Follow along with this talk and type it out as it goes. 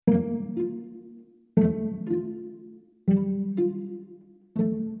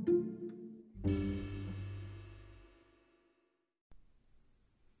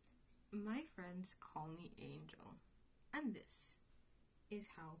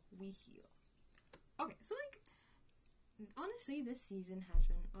how we heal. Okay, so like honestly, this season has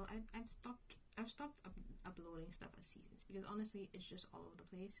been well. I've stopped uploading stuff as seasons because honestly, it's just all over the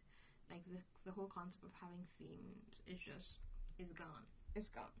place. Like the whole concept of having themes is gone. It's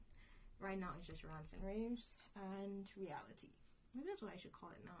gone. Right now, it's just rants and raves and reality. Maybe that's what I should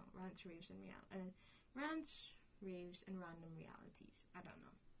call it now. Rants, raves, and rants, raves, and random realities. I don't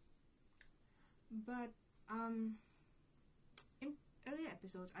know. But in earlier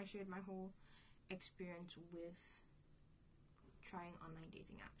episodes, I shared my whole experience with trying online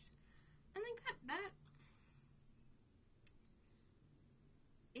dating apps, and like that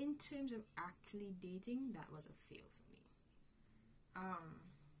in terms of actually dating, that was a fail for me.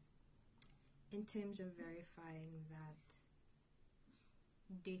 In terms of verifying that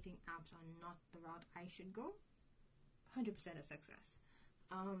dating apps are not the route I should go, 100% a success.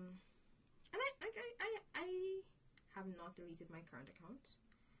 And I have not deleted my current account.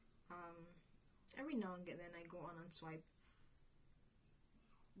 Every now and then I go on and swipe,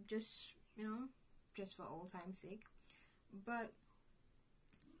 just just for old time's sake. But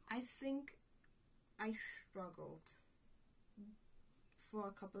I think I struggled for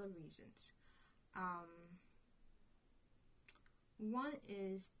a couple of reasons. One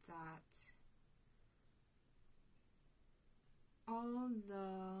is that all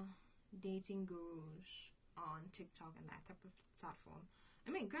the dating gurus on TikTok and that type of platform.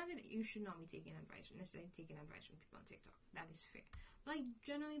 I mean, granted, you should not be necessarily taking advice from people on TikTok. That is fair. But like,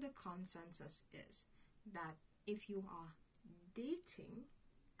 generally, the consensus is that if you are dating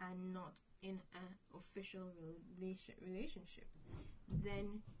and not in an official relationship,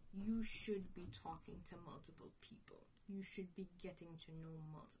 then you should be talking to multiple people. You should be getting to know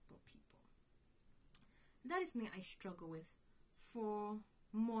multiple people. That is something I struggle with for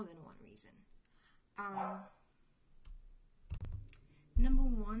more than one reason. Number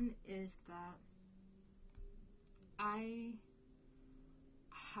one is that I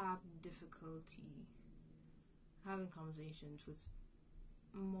have difficulty having conversations with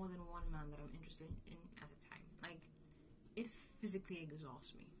more than one man that I'm interested in at a time. Like, it physically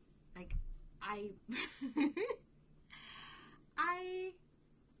exhausts me. Like, I've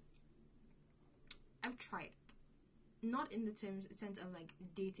tried it. Not in the sense of like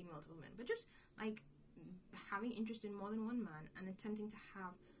dating multiple men, but just like having interest in more than one man and attempting to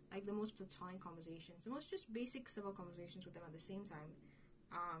have like the most platonic conversations, the most just basic civil conversations with them at the same time,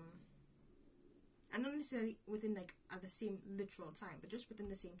 and not necessarily within like at the same literal time, but just within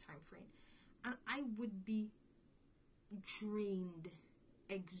the same time frame. And I would be drained,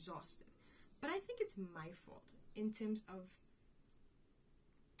 exhausted. But I think it's my fault in terms of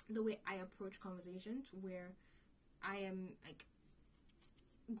the way I approach conversations, where I am like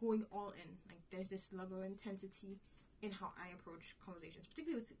going all in. Like, there's this level of intensity in how I approach conversations,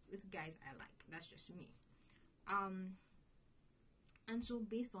 particularly with guys I like. That's just me. And so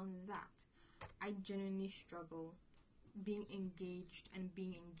based on that, I genuinely struggle being engaged and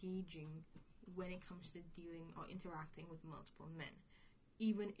being engaging when it comes to dealing or interacting with multiple men,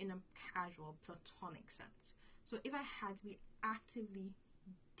 even in a casual, platonic sense. So if I had to be actively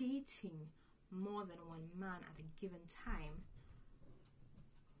dating more than one man at a given time,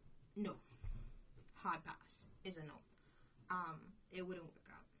 no. Hard pass is a no. It wouldn't work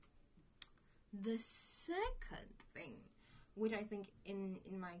out. The second thing, which I think in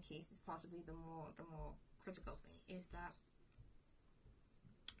my case is possibly the more critical thing, is that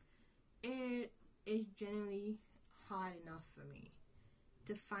it is generally hard enough for me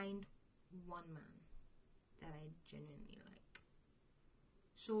to find one man that I genuinely like.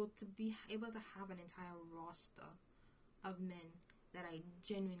 So to be able to have an entire roster of men that I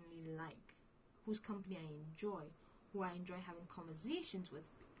genuinely like, whose company I enjoy, who I enjoy having conversations with.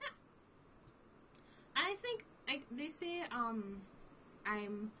 Yeah. And I think, like they say, I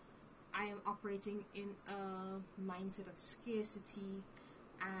am operating in a mindset of scarcity,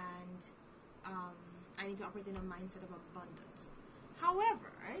 and I need to operate in a mindset of abundance.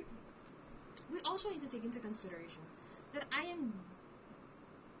 However, right, we also need to take into consideration that I am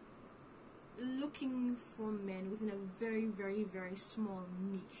looking for men within a very, very, very small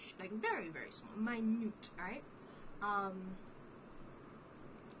niche, like very, very small, minute, right?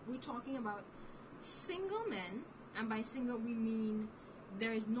 We're talking about single men, and by single we mean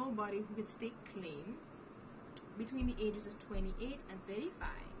there is nobody who could stake claim between the ages of 28 and 35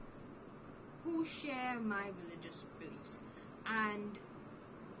 who share my religious beliefs. And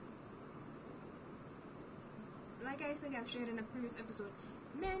like I think I've shared in a previous episode,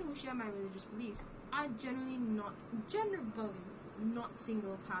 men who share my religious beliefs are generally not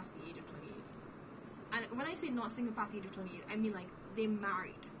single past the age of 28. And when I say not single past the age of 28, I mean like they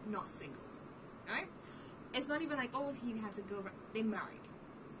married, not single, right? It's not even like, oh, he has a girlfriend. They married.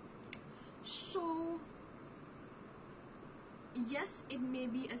 So yes, it may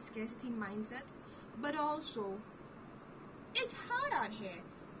be a scarcity mindset, but also it's hard out here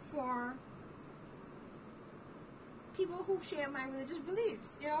for people who share my religious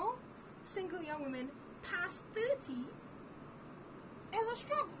beliefs. Single young women past 30 is a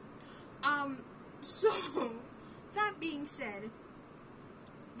struggle. So that being said,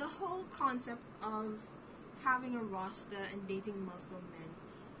 the whole concept of having a roster and dating multiple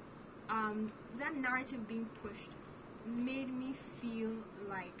men, that narrative being pushed made me feel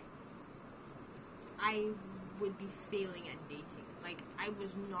like I would be failing at dating. Like I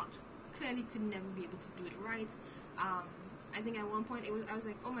was not, clearly could never be able to do it right. I think at one point I was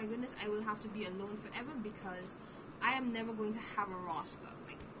like, oh my goodness, I will have to be alone forever because I am never going to have a roster.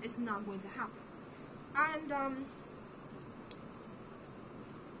 Like it's not going to happen. And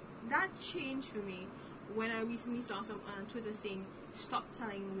that changed for me when I recently saw some on Twitter saying, stop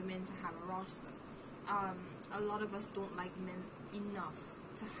telling women to have a roster. A lot of us don't like men enough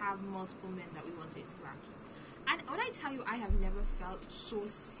to have multiple men that we want to interact with. And when I tell you, I have never felt so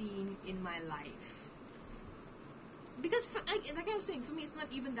seen in my life. Because, like I was saying, for me, it's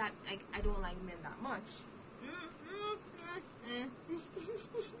not even that I don't like men that much.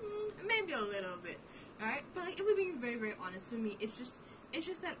 Maybe a little bit, alright? But if we're being very, very honest, for me, it's just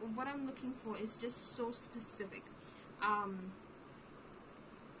that what I'm looking for is just so specific.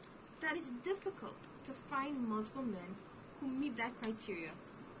 That it's difficult to find multiple men who meet that criteria,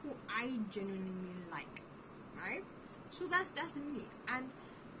 who I genuinely like, right? So that's me. And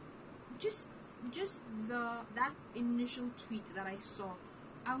just that initial tweet that I saw,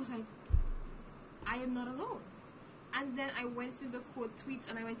 I was like, I am not alone. And then I went through the quote tweets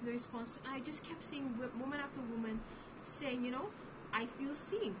and I went through the response, and I just kept seeing woman after woman saying, I feel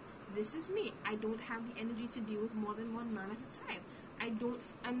seen. This is me. I don't have the energy to deal with more than one man at a time.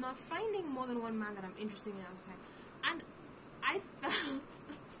 I'm not finding more than one man that I'm interested in at a time. And I felt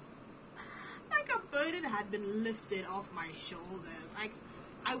like a burden had been lifted off my shoulders. Like,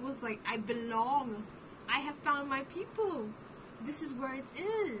 I was like, I belong. I have found my people. This is where it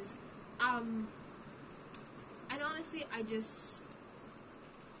is. And honestly, I just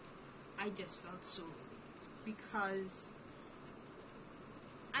felt so relieved because,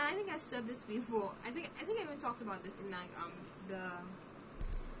 and I think I said this before. I think I even talked about this in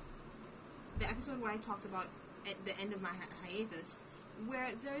the episode where I talked about at the end of my hiatus,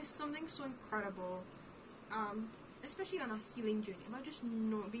 where there is something so incredible, especially on a healing journey, about just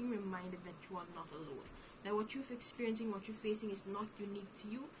being reminded that you are not alone. That what you're experiencing, what you're facing, is not unique to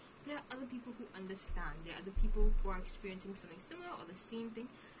you. There are other people who understand. There are other people who are experiencing something similar or the same thing,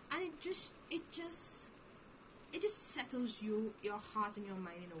 and it just settles your heart and your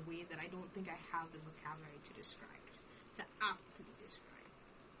mind in a way that I don't think I have the vocabulary to describe, to aptly describe.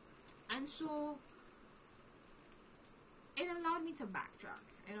 And so it allowed me to backtrack,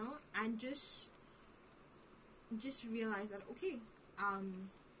 and just realize that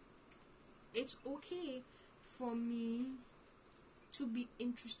it's okay for me to be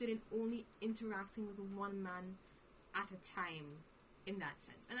interested in only interacting with one man at a time, in that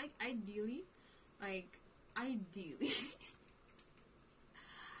sense. And ideally, I only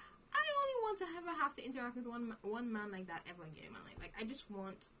want to ever have to interact with one man like that ever again in my life. Like, I just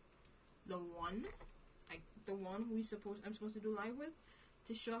want the one who I'm supposed to do life with,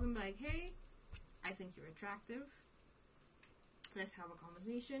 to show up and be like, hey, I think you're attractive. Let's have a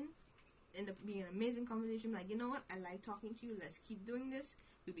conversation. End up being an amazing conversation. Like, you know what? I like talking to you. Let's keep doing this.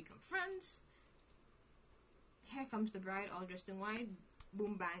 We become friends. Here comes the bride, all dressed in white.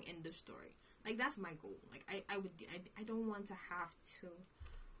 Boom, bang, end of story. Like, that's my goal. Like, I don't want to have to.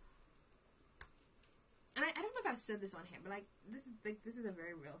 And I don't know if I've said this on here, but this is a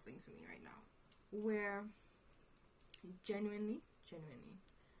very real thing for me right now, where genuinely,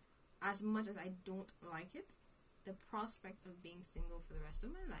 as much as I don't like it, the prospect of being single for the rest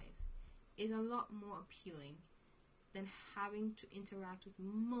of my life is a lot more appealing than having to interact with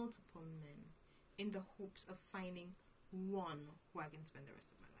multiple men in the hopes of finding one who I can spend the rest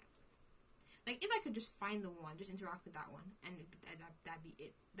of my life with. Like, if I could just find the one, just interact with that one, and that'd be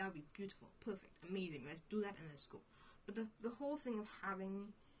it. That'd be beautiful, perfect, amazing. Let's do that and let's go. But the whole thing of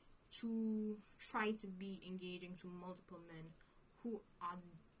having to try to be engaging to multiple men who are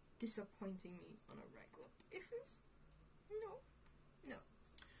disappointing me on a regular basis, no.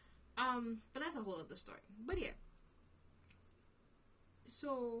 But that's a whole other story. But yeah.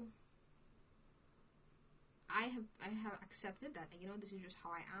 So I have accepted that, this is just how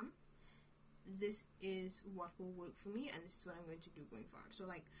I am. this is what will work for me, and this is what I'm going to do going forward. So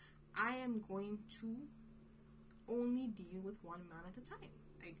like, I am going to only deal with one man at a time.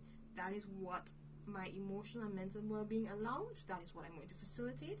 Like, that is what my emotional and mental well-being allows. That is what I'm going to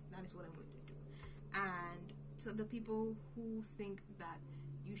facilitate. That is what I'm going to do. And so the people who think that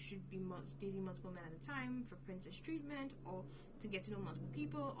you should be dating multiple men at a time for princess treatment, or to get to know multiple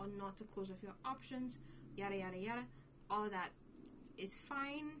people, or not to close off your options, yada yada yada, all of that is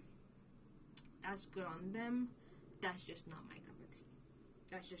fine. That's good on them. That's just not my cup of tea.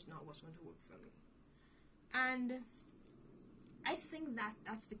 That's just not what's going to work for me. And I think that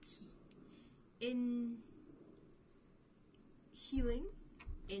that's the key in healing,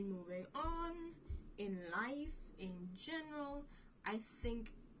 in moving on, in life, in general. I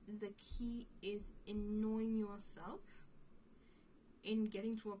think the key is in knowing yourself, in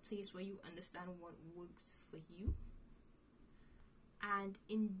getting to a place where you understand what works for you, and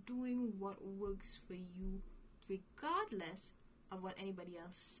in doing what works for you regardless of what anybody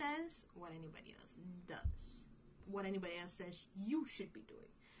else says, what anybody else does, what anybody else says you should be doing.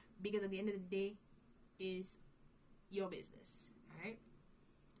 Because at the end of the day, is your business. Alright?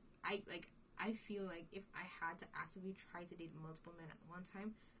 I feel like if I had to actively try to date multiple men at one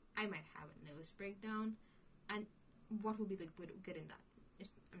time, I might have a nervous breakdown. And what would be the good in that?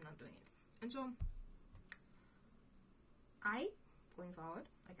 I'm not doing it. And so, I, going forward,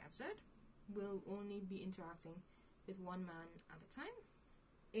 like I've said, will only be interacting with one man at a time.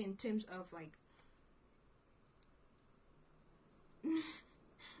 In terms of like,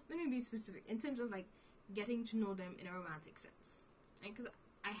 let me be specific. In terms of like getting to know them in a romantic sense, because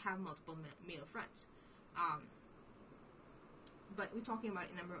I have multiple male friends, but we're talking about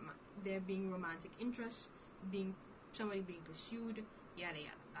there being romantic interest, being somebody being pursued, yada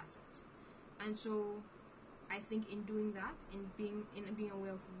yada. That's it. And so, I think in doing that, in being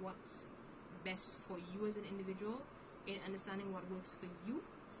aware of what's best for you as an individual, in understanding what works for you,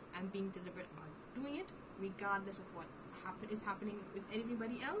 and being deliberate about doing it, regardless of what is happening with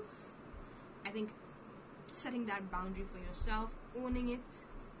anybody else. I think setting that boundary for yourself, owning it,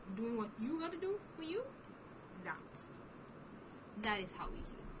 doing what you gotta do for you, that is how we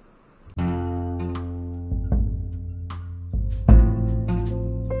heal.